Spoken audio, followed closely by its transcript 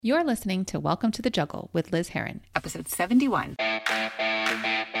You're listening to Welcome to the Juggle with Liz Heron, episode 71.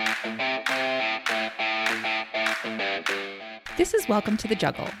 This is Welcome to the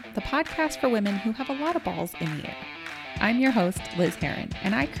Juggle, the podcast for women who have a lot of balls in the air. I'm your host, Liz Heron,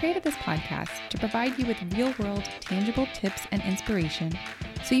 and I created this podcast to provide you with real-world, tangible tips and inspiration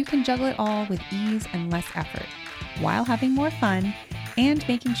so you can juggle it all with ease and less effort, while having more fun and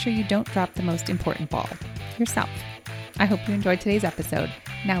making sure you don't drop the most important ball, yourself. I hope you enjoyed today's episode.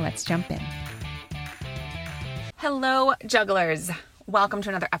 Now let's jump in. Hello, jugglers. Welcome to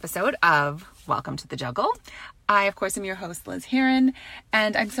another episode of Welcome to the Juggle. I, of course, am your host, Liz Heron,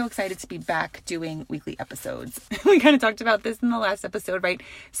 and I'm so excited to be back doing weekly episodes. We kind of talked about this in the last episode, right?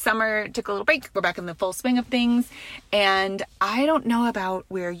 Summer took a little break. We're back in the full swing of things, and I don't know about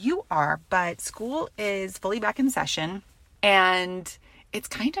where you are, but school is fully back in session, and it's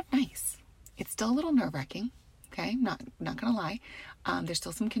kind of nice. It's still a little nerve-wracking. Okay, not gonna lie. There's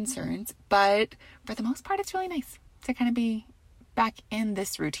still some concerns, but for the most part, it's really nice to kind of be back in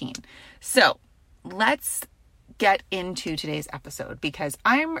this routine. So let's get into today's episode because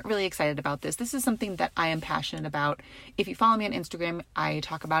I'm really excited about this. This is something that I am passionate about. If you follow me on Instagram, I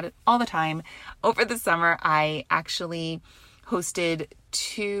talk about it all the time. Over the summer, I actually hosted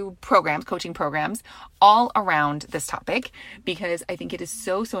 2 programs, coaching programs, all around this topic because I think it is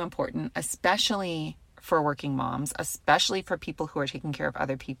so important, especially for working moms, especially for people who are taking care of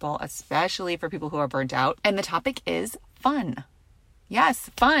other people, especially for people who are burnt out. And the topic is fun.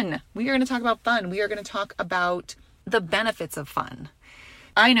 Yes, fun. We are going to talk about fun. We are going to talk about the benefits of fun.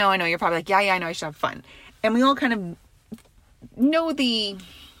 I know. You're probably like, yeah, I know I should have fun. And we all kind of know the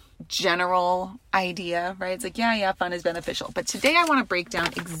general idea, right? It's like, yeah, fun is beneficial. But today I want to break down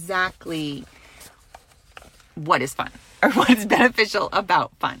exactly what is fun or what is beneficial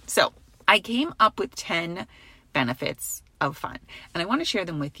about fun. So I came up with 10 benefits of fun, and I want to share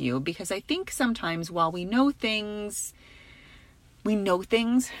them with you because I think sometimes while we know things,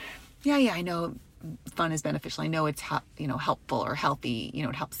 yeah, I know fun is beneficial. I know it's, helpful or healthy,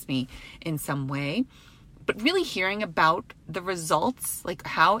 it helps me in some way, but really hearing about the results, like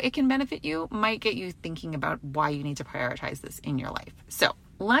how it can benefit you, might get you thinking about why you need to prioritize this in your life. So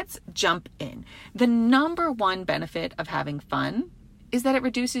let's jump in. The number one benefit of having fun is that it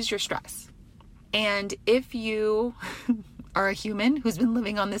reduces your stress. And if you are a human who's been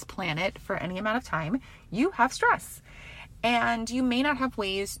living on this planet for any amount of time, you have stress. And you may not have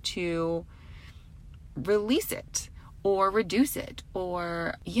ways to release it or reduce it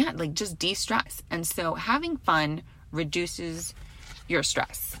or, just de-stress. And so having fun reduces your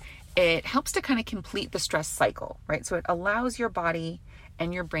stress. It helps to kind of complete the stress cycle, right? So it allows your body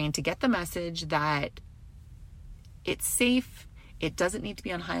and your brain to get the message that it's safe. It doesn't need to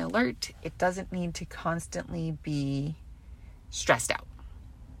be on high alert. It doesn't need to constantly be stressed out.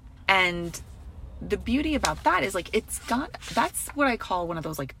 And the beauty about that is that's what I call one of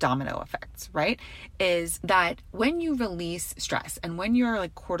those domino effects, right? Is that when you release stress and when your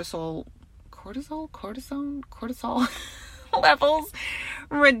cortisol levels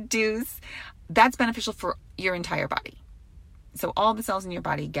reduce, that's beneficial for your entire body. So all the cells in your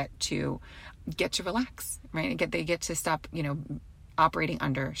body get to relax, right? They get to stop, operating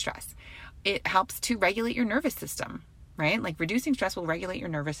under stress. It helps to regulate your nervous system, right? Reducing stress will regulate your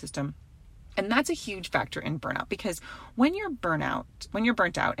nervous system. And that's a huge factor in burnout because when you're burnt out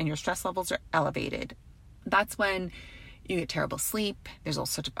and your stress levels are elevated, that's when you get terrible sleep. There's all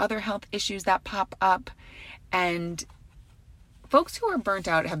sorts of other health issues that pop up. And folks who are burnt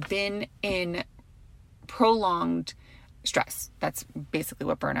out have been in prolonged stress. That's basically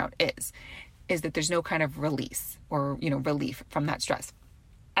what burnout is that there's no kind of release or, relief from that stress.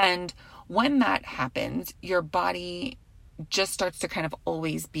 And when that happens, your body just starts to kind of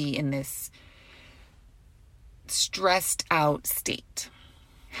always be in this stressed out state.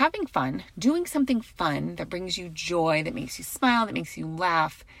 Having fun, doing something fun that brings you joy, that makes you smile, that makes you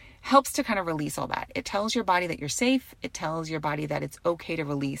laugh, helps to kind of release all that. It tells your body that you're safe. It tells your body that it's okay to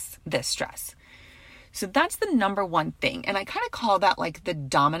release this stress. So that's the number one thing. And I kind of call that the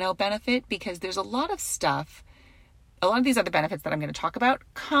domino benefit because there's a lot of these other benefits that I'm going to talk about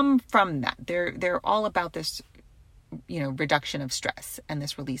come from that. They're all about this, reduction of stress and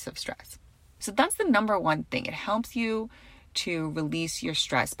this release of stress. So that's the number one thing. It helps you to release your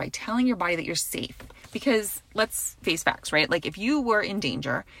stress by telling your body that you're safe. Because let's face facts, right? If you were in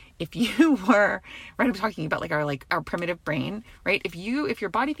danger, if you were, right, I'm talking about our primitive brain, right? If your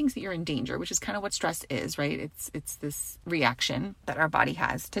body thinks that you're in danger, which is kind of what stress is, right? It's this reaction that our body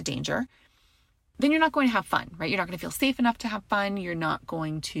has to danger. Then you're not going to have fun, right? You're not going to feel safe enough to have fun. You're not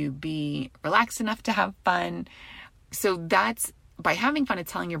going to be relaxed enough to have fun. So that's by having fun,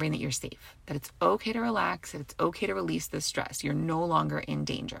 it's telling your brain that you're safe, that it's okay to relax, that it's okay to release the stress. You're no longer in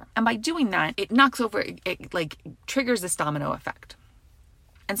danger. And by doing that, it knocks over, it like triggers this domino effect.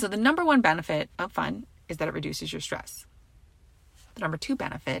 And so the number one benefit of fun is that it reduces your stress. The number two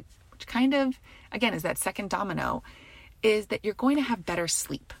benefit, which kind of, again, is that second domino, is that you're going to have better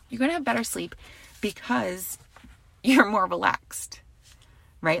sleep. You're going to have better sleep because you're more relaxed,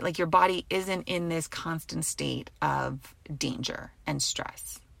 right? Like your body isn't in this constant state of danger and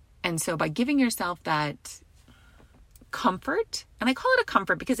stress. And so by giving yourself that comfort, and I call it a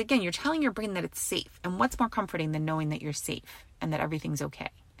comfort because again, you're telling your brain that it's safe. And what's more comforting than knowing that you're safe and that everything's okay?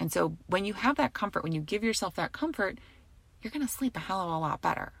 And so when you have that comfort, when you give yourself that comfort, you're going to sleep a hell of a lot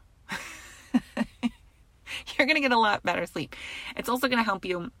better. You're going to get a lot better sleep. It's also going to help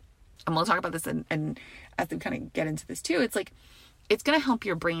you, and we'll talk about this and as we kind of get into this too, it's like, it's going to help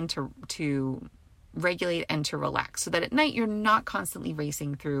your brain to regulate and to relax so that at night you're not constantly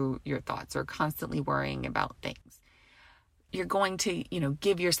racing through your thoughts or constantly worrying about things. You're going to,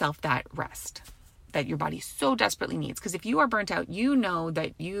 give yourself that rest that your body so desperately needs. Because if you are burnt out, you know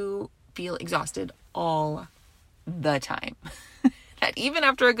that you feel exhausted all the time. That even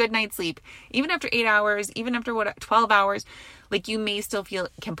after a good night's sleep, even after 8 hours, even after 12 hours, like you may still feel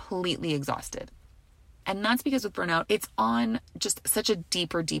completely exhausted. And that's because with burnout, it's on just such a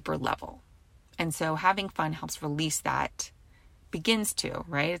deeper level. And so having fun helps release that, begins to,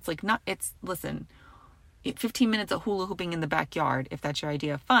 right? It's like listen, 15 minutes of hula hooping in the backyard, if that's your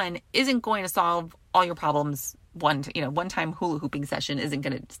idea of fun, isn't going to solve all your problems. One time hula hooping session isn't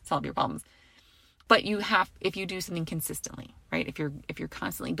going to solve your problems. But if you do something consistently, right? If you're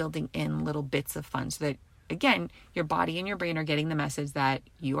constantly building in little bits of fun so that, again, your body and your brain are getting the message that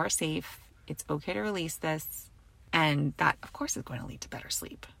you are safe, it's okay to release this. And that, of course, is going to lead to better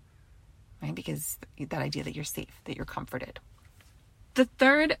sleep, right? Because that idea that you're safe, that you're comforted. The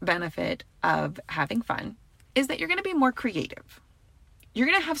third benefit of having fun is that you're going to be more creative. You're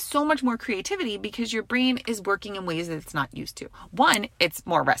going to have so much more creativity because your brain is working in ways that it's not used to. One, it's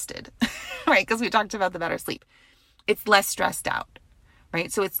more rested, right? Because we talked about the better sleep. It's less stressed out, right?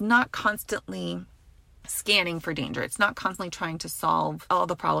 So it's not constantly scanning for danger. It's not constantly trying to solve all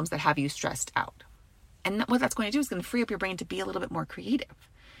the problems that have you stressed out. And what that's going to do is going to free up your brain to be a little bit more creative.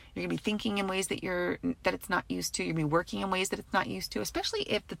 You're going to be thinking in ways that it's not used to. You're going to be working in ways that it's not used to, especially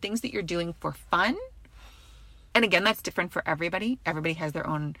if the things that you're doing for fun. And again, that's different for everybody. Everybody has their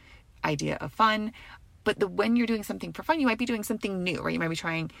own idea of fun. But when you're doing something for fun, you might be doing something new, right? You might be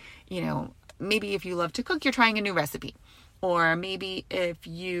trying, maybe if you love to cook, you're trying a new recipe. Or maybe if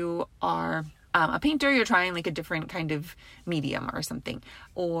you are a painter, you're trying like a different kind of medium or something.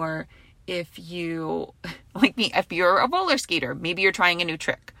 Or if you, like me, if you're a roller skater, maybe you're trying a new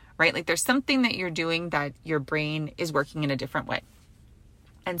trick, right? Like there's something that you're doing that your brain is working in a different way.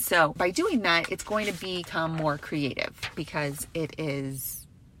 And so by doing that, it's going to become more creative because it is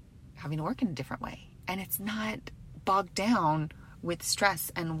having to work in a different way. And it's not bogged down with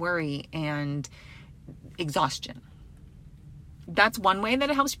stress and worry and exhaustion. That's one way that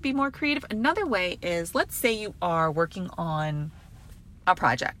it helps you be more creative. Another way is, let's say you are working on a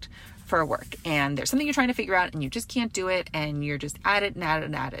project for work and there's something you're trying to figure out and you just can't do it and you're just at it and at it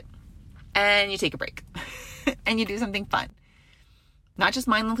and at it. And you take a break and you do something fun. Not just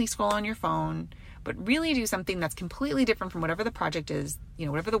mindlessly scroll on your phone, but really do something that's completely different from whatever the project is,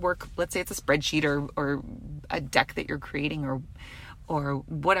 whatever the work, let's say it's a spreadsheet or a deck that you're creating or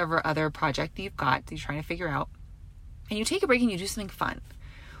whatever other project that you've got that you're trying to figure out. And you take a break and you do something fun,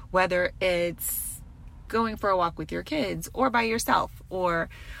 whether it's going for a walk with your kids or by yourself, or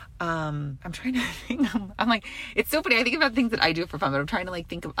I'm trying to think, I'm like, it's so funny. I think about things that I do for fun, but I'm trying to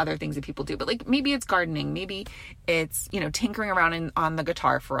think of other things that people do. But like, maybe it's gardening, maybe it's, tinkering around on the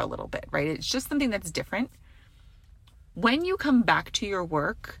guitar for a little bit, right? It's just something that's different. When you come back to your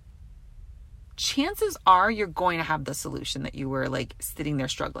work, chances are you're going to have the solution that you were like sitting there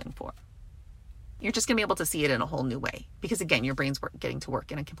struggling for. You're just going to be able to see it in a whole new way because again, your brain's getting to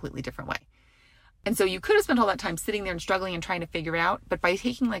work in a completely different way. And so you could have spent all that time sitting there and struggling and trying to figure it out. But by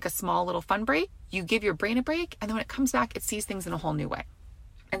taking like a small little fun break, you give your brain a break. And then when it comes back, it sees things in a whole new way.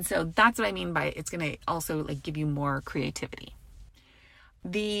 And so that's what I mean by it's going to also like give you more creativity.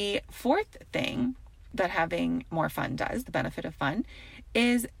 The fourth thing that having more fun does, the benefit of fun,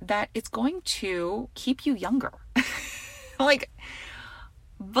 is that it's going to keep you younger. Like,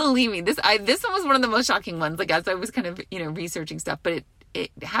 believe me, this one was one of the most shocking ones. Like as I was kind of, researching stuff, but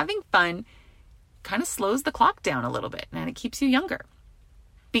it having fun kind of slows the clock down a little bit and it keeps you younger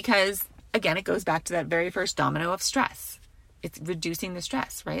because again, it goes back to that very first domino of stress. It's reducing the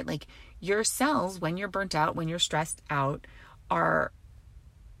stress, right? Like your cells, when you're burnt out, when you're stressed out, are,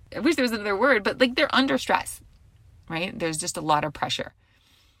 I wish there was another word, but like they're under stress, right? There's just a lot of pressure.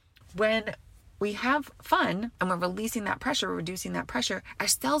 When we have fun and we're releasing that pressure, we're reducing that pressure, our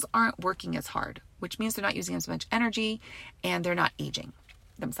cells aren't working as hard, which means they're not using as much energy and they're not aging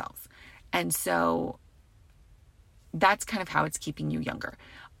themselves. And so that's kind of how it's keeping you younger.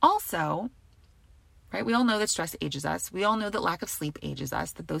 Also, right, we all know that stress ages us. We all know that lack of sleep ages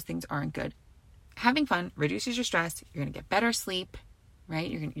us, that those things aren't good. Having fun reduces your stress. You're going to get better sleep,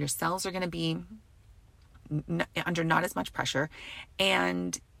 right? Your cells are going to be under not as much pressure,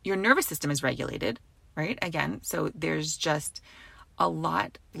 and your nervous system is regulated, right? Again, so there's just a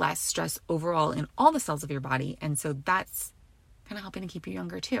lot less stress overall in all the cells of your body. And so that's kind of helping to keep you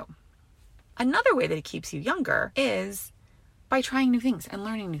younger too. Another way that it keeps you younger is by trying new things and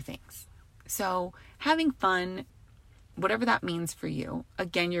learning new things. So having fun, whatever that means for you,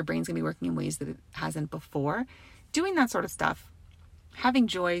 again, your brain's going to be working in ways that it hasn't before. Doing that sort of stuff, having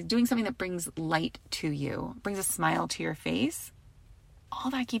joy, doing something that brings light to you, brings a smile to your face, all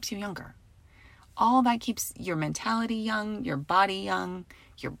that keeps you younger. All that keeps your mentality young, your body young,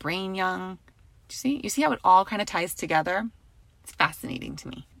 your brain young. You see how it all kind of ties together? It's fascinating to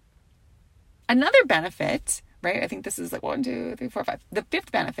me. Another benefit, right? I think this is like 1, 2, 3, 4, 5. The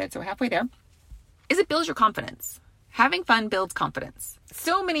fifth benefit, so we're halfway there, is it builds your confidence. Having fun builds confidence.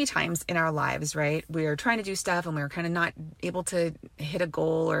 So many times in our lives, right, we're trying to do stuff and we're kind of not able to hit a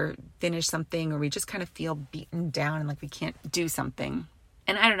goal or finish something, or we just kind of feel beaten down and like we can't do something.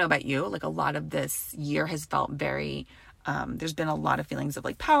 And I don't know about you, like a lot of this year has felt very, there's been a lot of feelings of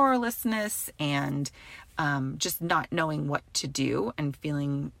like powerlessness and just not knowing what to do and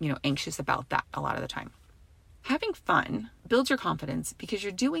feeling, anxious about that a lot of the time. Having fun builds your confidence because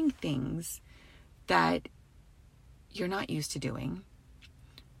you're doing things that you're not used to doing,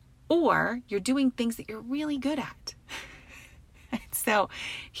 or you're doing things that you're really good at. So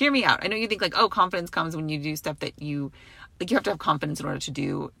hear me out. I know you think like, oh, confidence comes when you do stuff that you have to have confidence in order to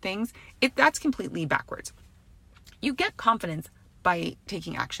do things. That's completely backwards. You get confidence by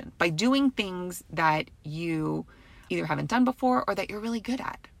taking action, by doing things that you either haven't done before or that you're really good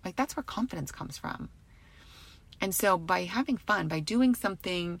at. Like that's where confidence comes from. And so by having fun, by doing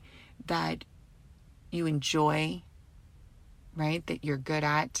something that you enjoy, right, that you're good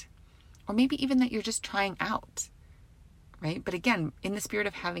at, or maybe even that you're just trying out, right? But again, in the spirit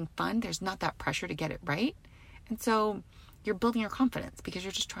of having fun, there's not that pressure to get it right. And so you're building your confidence because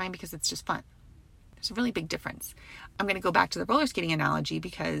you're just trying because it's just fun. There's a really big difference. I'm going to go back to the roller skating analogy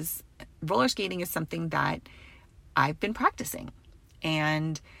because roller skating is something that I've been practicing,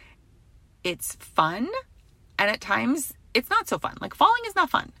 and it's fun. And at times it's not so fun. Like falling is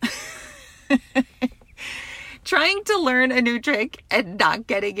not fun. Trying to learn a new trick and not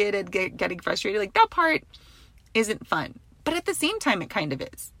getting it and getting frustrated, like that part isn't fun. But at the same time, it kind of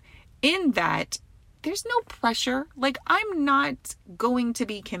is, in that there's no pressure. Like I'm not going to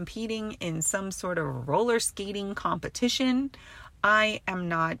be competing in some sort of roller skating competition. I am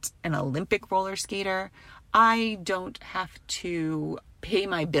not an Olympic roller skater. I don't have to pay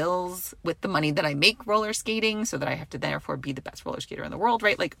my bills with the money that I make roller skating so that I have to therefore be the best roller skater in the world,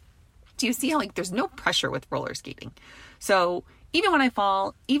 right? Like, do you see how like there's no pressure with roller skating? So even when I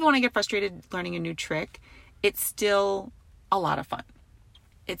fall, even when I get frustrated learning a new trick, it's still a lot of fun.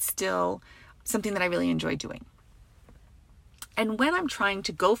 It's still something that I really enjoy doing. And when I'm trying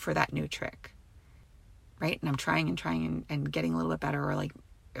to go for that new trick, right? And I'm trying and getting a little bit better,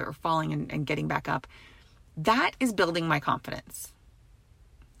 or falling and getting back up, that is building my confidence.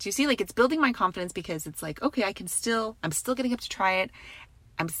 Do you see? Like it's building my confidence because it's like, okay, I'm still getting up to try it.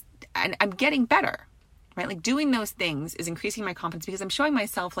 I'm getting better, right? Like doing those things is increasing my confidence because I'm showing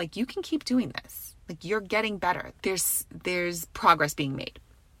myself like, you can keep doing this. Like you're getting better. There's progress being made.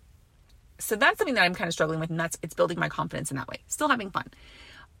 So that's something that I'm kind of struggling with, and it's building my confidence in that way. Still having fun.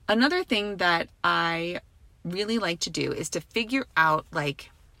 Another thing that I really like to do is to figure out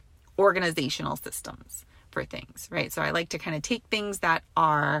like organizational systems for things, right? So I like to kind of take things that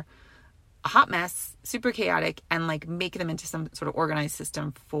are a hot mess, super chaotic, and like make them into some sort of organized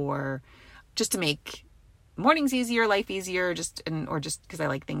system just to make mornings easier, life easier, or just because I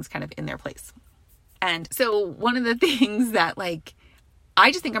like things kind of in their place. And so one of the things that like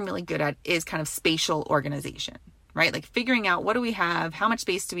I just think I'm really good at is kind of spatial organization, right? Like figuring out what do we have, how much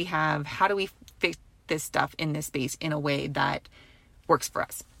space do we have, how do we fit this stuff in this space in a way that works for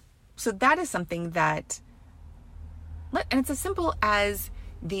us. So that is something that, and it's as simple as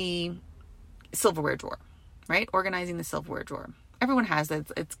the silverware drawer, right? Organizing the silverware drawer. Everyone has that.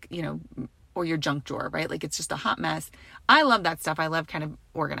 It's or your junk drawer, right? Like it's just a hot mess. I love that stuff. I love kind of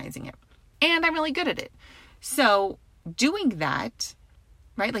organizing it, and I'm really good at it. So doing that,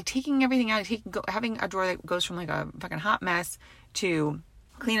 right? Like taking everything out, having a drawer that goes from like a fucking hot mess to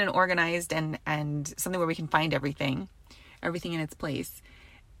clean and organized and something where we can find everything in its place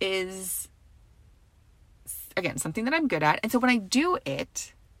is, again, something that I'm good at. And so when I do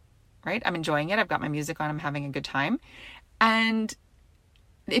it, right, I'm enjoying it. I've got my music on. I'm having a good time. And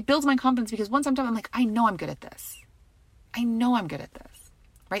it builds my confidence because once I'm done, I'm like, I know I'm good at this. I know I'm good at this,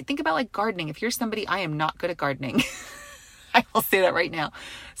 right? Think about like gardening. If you're somebody, I am not good at gardening. I will say that right now.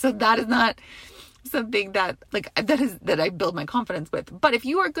 So that is not something that I build my confidence with. But if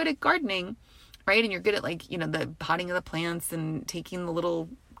you are good at gardening, right, and you're good at like, the potting of the plants and taking the little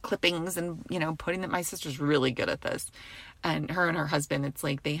clippings and, putting them, my sister's really good at this. And her husband, it's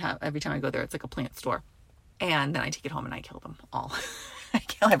like they have, every time I go there, it's like a plant store. And then I take it home and I kill them all. I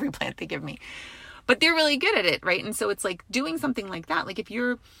kill every plant they give me. But they're really good at it, right? And so it's like doing something like that. Like if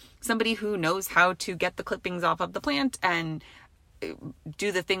you're somebody who knows how to get the clippings off of the plant and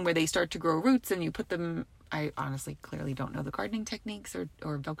do the thing where they start to grow roots and you put them, I honestly clearly don't know the gardening techniques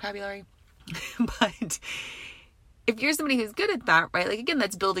or vocabulary. But if you're somebody who's good at that, right? Like again,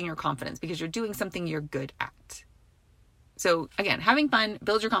 that's building your confidence because you're doing something you're good at. So again, having fun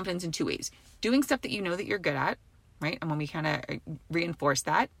builds your confidence in two ways. Doing stuff that you know that you're good at, right? And when we kind of reinforce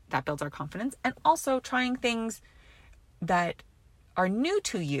that builds our confidence. And also trying things that are new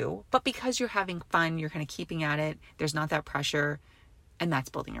to you, but because you're having fun, you're kind of keeping at it. There's not that pressure, and that's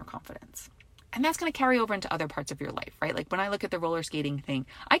building your confidence. And that's going to carry over into other parts of your life, right? Like when I look at the roller skating thing,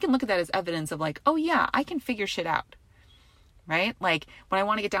 I can look at that as evidence of like, oh yeah, I can figure shit out, right? Like when I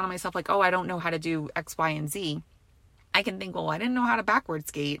want to get down on myself, like, oh, I don't know how to do X, Y, and Z. I can think, well, I didn't know how to backward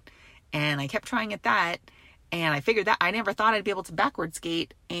skate, and I kept trying at that. And I figured that I never thought I'd be able to backward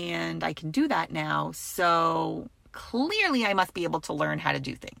skate, and I can do that now. So clearly I must be able to learn how to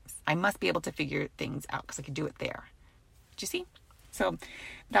do things. I must be able to figure things out because I can do it there. Do you see? So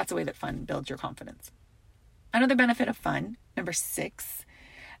that's a way that fun builds your confidence. Another benefit of fun, number 6,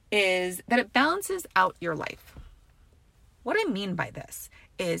 is that it balances out your life. What I mean by this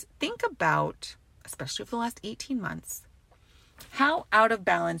is think about, especially for the last 18 months, how out of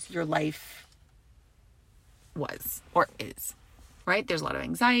balance your life was or is, right? There's a lot of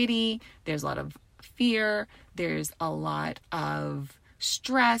anxiety. There's a lot of fear. There's a lot of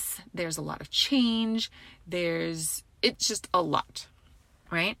stress. There's a lot of change. It's just a lot,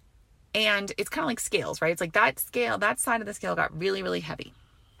 right? And it's kind of like scales, right? It's like that scale, that side of the scale got really, really heavy.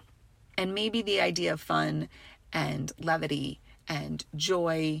 And maybe the idea of fun and levity and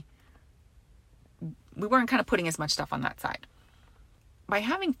joy, we weren't kind of putting as much stuff on that side. By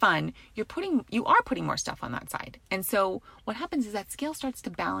having fun, you are putting more stuff on that side. And so what happens is that scale starts to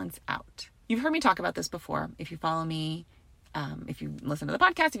balance out. You've heard me talk about this before. If you follow me, if you listen to the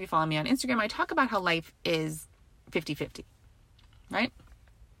podcast, if you follow me on Instagram, I talk about how life is 50-50, right?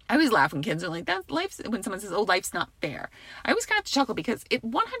 I always laugh when kids are like, when someone says, oh, life's not fair. I always kind of chuckle because it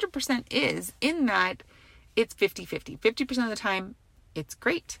 100% is, in that it's 50-50. 50% of the time, it's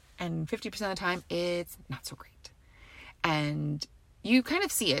great. And 50% of the time, it's not so great. And you kind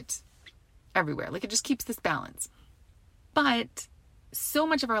of see it everywhere. Like it just keeps this balance. But so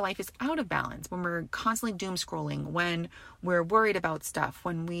much of our life is out of balance when we're constantly doom scrolling, when we're worried about stuff,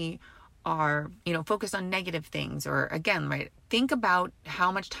 when we are, focused on negative things, or again, right? Think about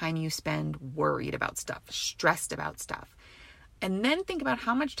how much time you spend worried about stuff, stressed about stuff. And then think about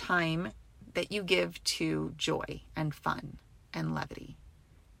how much time that you give to joy and fun and levity.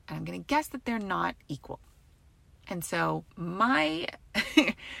 And I'm going to guess that they're not equal. And so my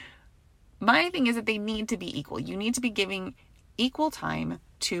thing is that they need to be equal. You need to be giving equal time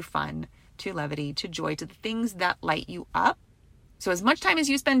to fun, to levity, to joy, to the things that light you up. So as much time as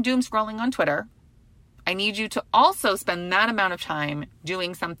you spend doom scrolling on Twitter, I need you to also spend that amount of time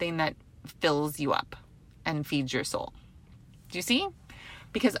doing something that fills you up and feeds your soul. Do you see?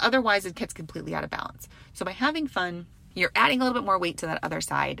 Because otherwise it gets completely out of balance. So by having fun, you're adding a little bit more weight to that other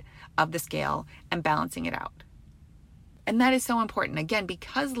side of the scale and balancing it out. And that is so important. Again,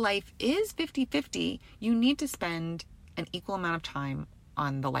 because life is 50-50, you need to spend an equal amount of time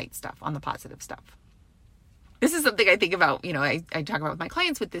on the light stuff, on the positive stuff. This is something I think about, I talk about with my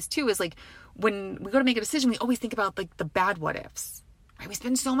clients with this too, is like when we go to make a decision, we always think about like the bad what ifs. Right? We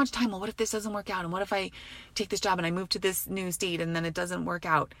spend so much time, well, what if this doesn't work out? And what if I take this job and I move to this new state and then it doesn't work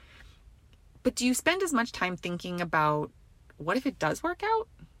out? But do you spend as much time thinking about what if it does work out?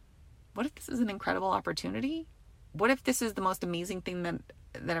 What if this is an incredible opportunity? What if this is the most amazing thing that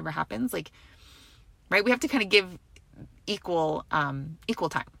ever happens? Like, right? We have to kind of give equal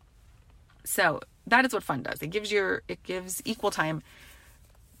time. So that is what fun does. It gives equal time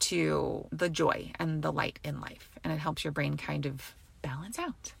to the joy and the light in life, and it helps your brain kind of balance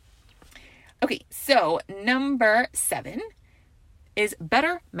out. Okay, so number 7 is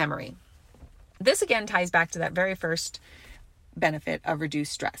better memory. This again ties back to that very first benefit of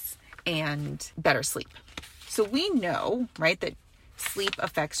reduced stress and better sleep. So we know, right, that sleep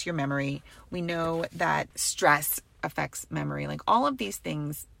affects your memory. We know that stress affects memory. Like all of these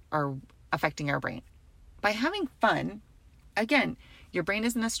things are affecting our brain. By having fun, again, your brain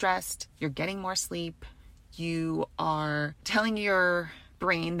isn't as stressed, you're getting more sleep, you are telling your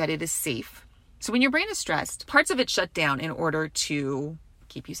brain that it is safe. So when your brain is stressed, parts of it shut down in order to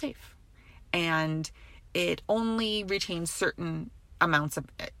keep you safe. And it only retains certain amounts of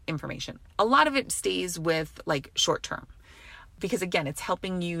information. A lot of it stays with like short term, because again, it's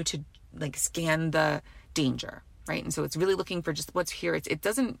helping you to like scan the danger, right? And so it's really looking for just what's here. It's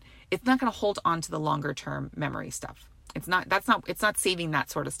not going to hold on to the longer term memory stuff. It's not saving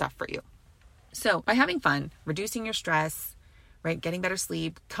that sort of stuff for you. So by having fun, reducing your stress, right, getting better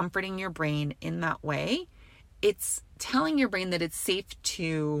sleep, comforting your brain in that way, it's telling your brain that it's safe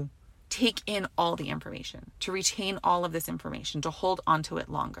to take in all the information, to retain all of this information, to hold onto it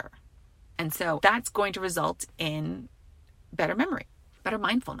longer. And so that's going to result in better memory, better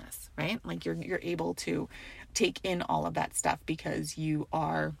mindfulness, right? Like you're able to take in all of that stuff because you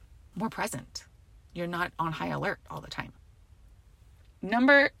are more present. You're not on high alert all the time.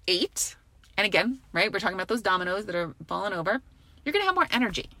 Number 8, and again, right, we're talking about those dominoes that are falling over. You're going to have more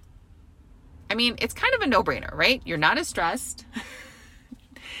energy. I mean, it's kind of a no-brainer, right? You're not as stressed.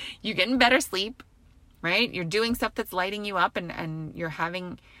 You're getting better sleep, right? You're doing stuff that's lighting you up and you're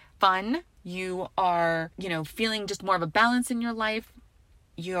having fun. You are, feeling just more of a balance in your life.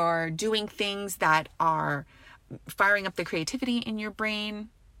 You're doing things that are firing up the creativity in your brain.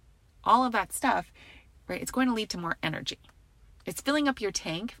 All of that stuff, right? It's going to lead to more energy. It's filling up your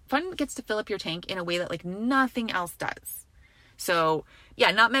tank. Fun gets to fill up your tank in a way that like nothing else does. So yeah,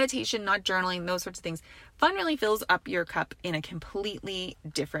 not meditation, not journaling, those sorts of things. Fun really fills up your cup in a completely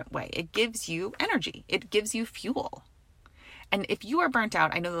different way. It gives you energy. It gives you fuel. And if you are burnt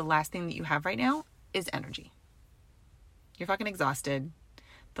out, I know the last thing that you have right now is energy. You're fucking exhausted.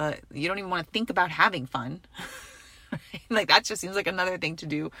 But you don't even want to think about having fun. Like that just seems like another thing to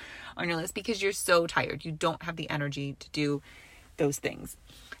do on your list because you're so tired. You don't have the energy to do those things.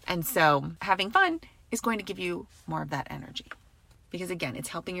 And so having fun is going to give you more of that energy. Because again, it's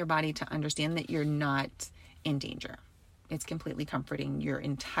helping your body to understand that you're not in danger. It's completely comforting your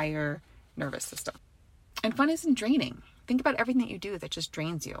entire nervous system. And fun isn't draining. Think about everything that you do that just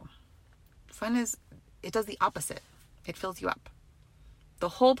drains you. It does the opposite. It fills you up. The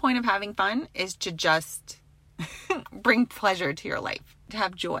whole point of having fun is to just bring pleasure to your life, to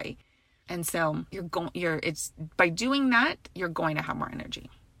have joy. And so by doing that, you're going to have more energy.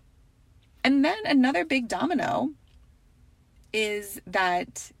 And then another big domino is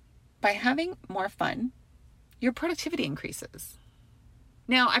that by having more fun, your productivity increases.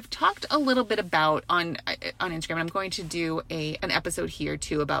 Now, I've talked a little bit about on Instagram, and I'm going to do an episode here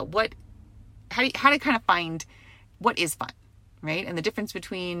too about how to kind of find what is fun, right? And the difference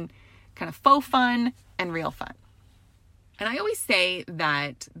between kind of faux fun and real fun. And I always say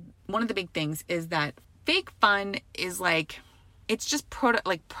that one of the big things is that fake fun is like, it's just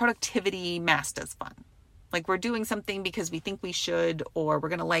productivity masked as fun. Like we're doing something because we think we should, or we're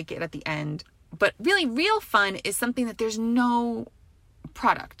going to like it at the end. But really real fun is something that there's no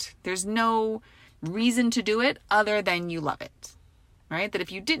product. There's no reason to do it other than you love it, right? That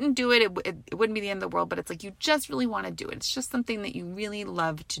if you didn't do it, it wouldn't be the end of the world, but it's like you just really want to do it. It's just something that you really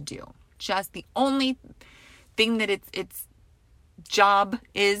love to do. Just the only thing that its job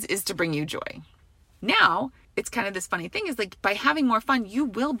is to bring you joy. Now, it's kind of this funny thing is like by having more fun, you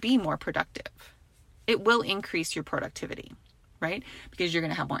will be more productive. It will increase your productivity, right? Because you're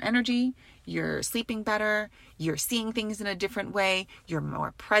going to have more energy, you're sleeping better, you're seeing things in a different way, you're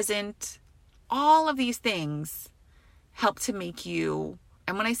more present. All of these things help to make you,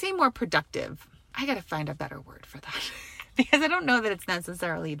 and when I say more productive, I got to find a better word for that because I don't know that it's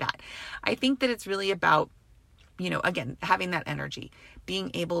necessarily that. I think that it's really about, again, having that energy,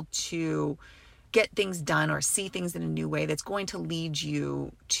 being able to get things done or see things in a new way that's going to lead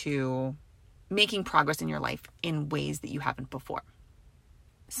you to making progress in your life in ways that you haven't before.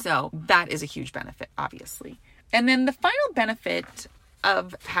 So that is a huge benefit, obviously. And then the final benefit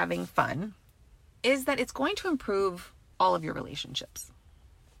of having fun is that it's going to improve all of your relationships.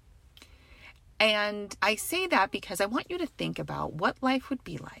 And I say that because I want you to think about what life would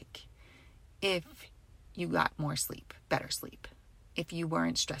be like if you got more sleep, better sleep, if you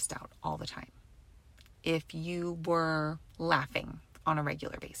weren't stressed out all the time, if you were laughing on a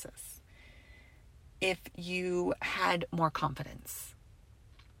regular basis, if you had more confidence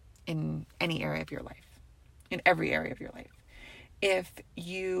in any area of your life, in every area of your life, if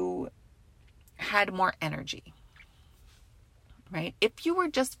you had more energy, right? If you were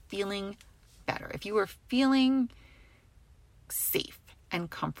just feeling better, if you were feeling safe and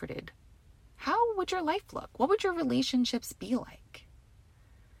comforted, how would your life look? What would your relationships be like?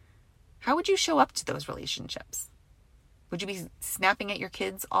 How would you show up to those relationships? Would you be snapping at your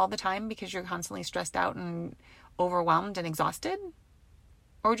kids all the time because you're constantly stressed out and overwhelmed and exhausted?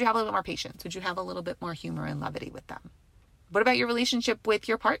 Or would you have a little bit more patience? Would you have a little bit more humor and levity with them? What about your relationship with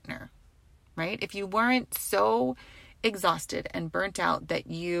your partner, right? If you weren't so exhausted and burnt out that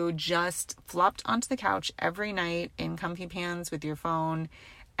you just flopped onto the couch every night in comfy pants with your phone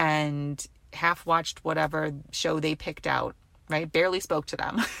and half watched whatever show they picked out, right? Barely spoke to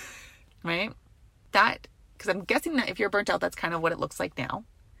them, right? That, because I'm guessing that if you're burnt out, that's kind of what it looks like now.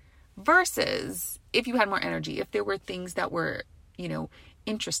 Versus if you had more energy, if there were things that were,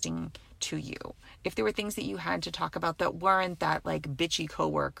 interesting to you, if there were things that you had to talk about that weren't that like bitchy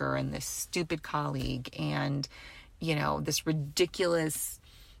coworker and this stupid colleague and, this ridiculous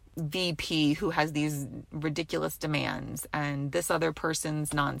VP who has these ridiculous demands and this other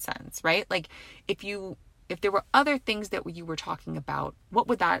person's nonsense, right? Like if there were other things that you were talking about, what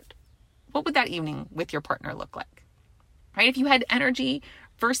would that evening with your partner look like? Right? If you had energy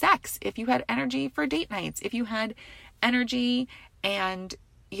for sex, if you had energy for date nights, if you had energy and,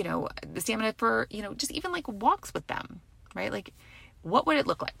 the stamina for, just even like walks with them, right? Like what would it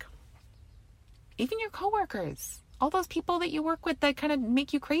look like? Even your coworkers, all those people that you work with that kind of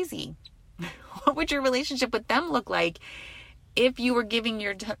make you crazy. What would your relationship with them look like if you were giving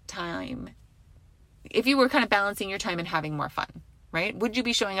your time, if you were kind of balancing your time and having more fun, right? Would you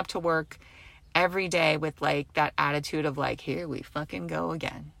be showing up to work every day with like that attitude of like, here we fucking go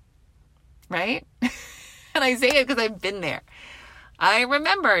again, right? And I say it because I've been there. I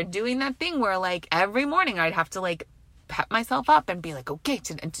remember doing that thing where like every morning I'd have to like pep myself up and be like, okay,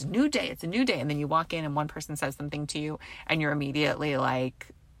 it's a new day. It's a new day. And then you walk in and one person says something to you and you're immediately like,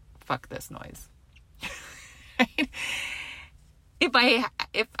 fuck this noise. Right?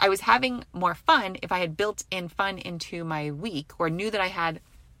 If I was having more fun, if I had built in fun into my week or knew that I had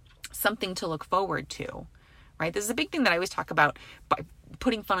something to look forward to, right? This is a big thing that I always talk about by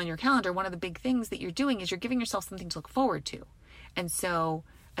putting fun on your calendar. One of the big things that you're doing is you're giving yourself something to look forward to. And so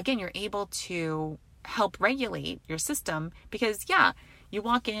again, you're able to help regulate your system because you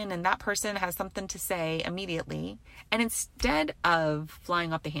walk in and that person has something to say immediately. And instead of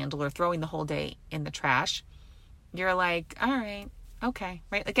flying off the handle or throwing the whole day in the trash, you're like, all right, okay,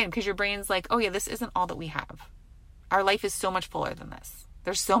 right? Again, because your brain's like, oh yeah, this isn't all that we have. Our life is so much fuller than this.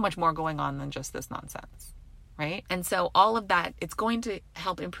 There's so much more going on than just this nonsense, right? And so all of that, it's going to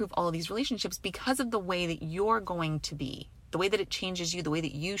help improve all of these relationships because of the way that you're going to be. The way that it changes you, the way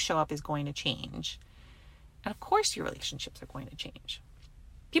that you show up is going to change. And of course your relationships are going to change.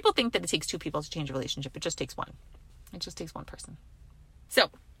 People think that it takes two people to change a relationship. It just takes one. It just takes one person. So,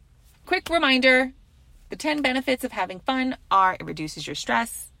 quick reminder, the 10 benefits of having fun are it reduces your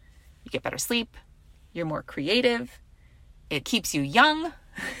stress, you get better sleep, you're more creative, it keeps you young,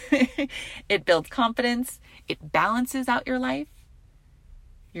 it builds confidence, it balances out your life,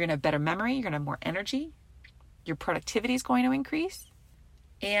 you're going to have better memory, you're going to have more energy, your productivity is going to increase,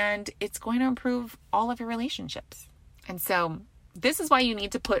 and it's going to improve all of your relationships. And so this is why you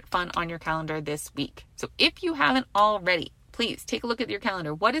need to put fun on your calendar this week. So if you haven't already, please take a look at your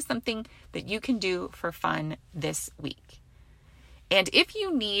calendar. What is something that you can do for fun this week? And if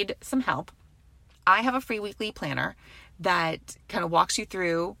you need some help, I have a free weekly planner that kind of walks you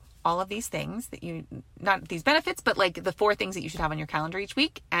through all of these things that not these benefits, but like the 4 things that you should have on your calendar each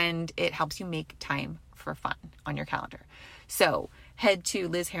week. And it helps you make time for fun on your calendar. So head to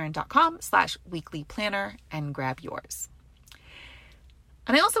lizheron.com/weekly planner and grab yours.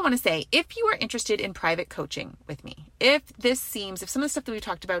 And I also want to say, if you are interested in private coaching with me, if some of the stuff that we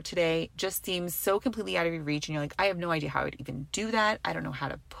talked about today just seems so completely out of your reach and you're like, I have no idea how I would even do that. I don't know how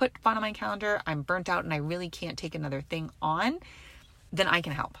to put fun on my calendar. I'm burnt out and I really can't take another thing on, then I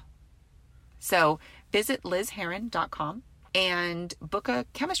can help. So visit lizheron.com and book a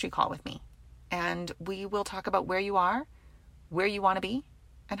chemistry call with me. And we will talk about where you are, where you want to be,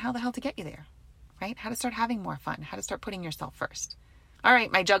 and how the hell to get you there, right? How to start having more fun, how to start putting yourself first. All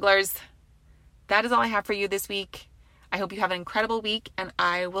right, my jugglers, that is all I have for you this week. I hope you have an incredible week, and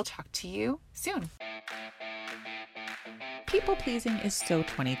I will talk to you soon. People pleasing is so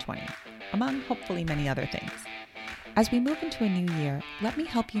 2020, among hopefully many other things. As we move into a new year, let me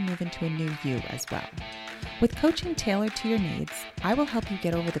help you move into a new you as well. With coaching tailored to your needs, I will help you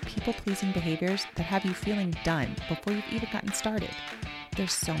get over the people-pleasing behaviors that have you feeling done before you've even gotten started.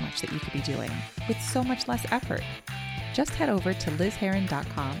 There's so much that you could be doing with so much less effort. Just head over to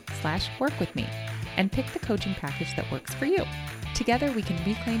lizheron.com/workwithme and pick the coaching package that works for you. Together, we can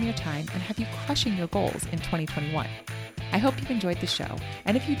reclaim your time and have you crushing your goals in 2021. I hope you've enjoyed the show,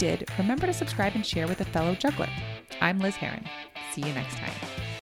 and if you did, remember to subscribe and share with a fellow juggler. I'm Liz Heron. See you next time.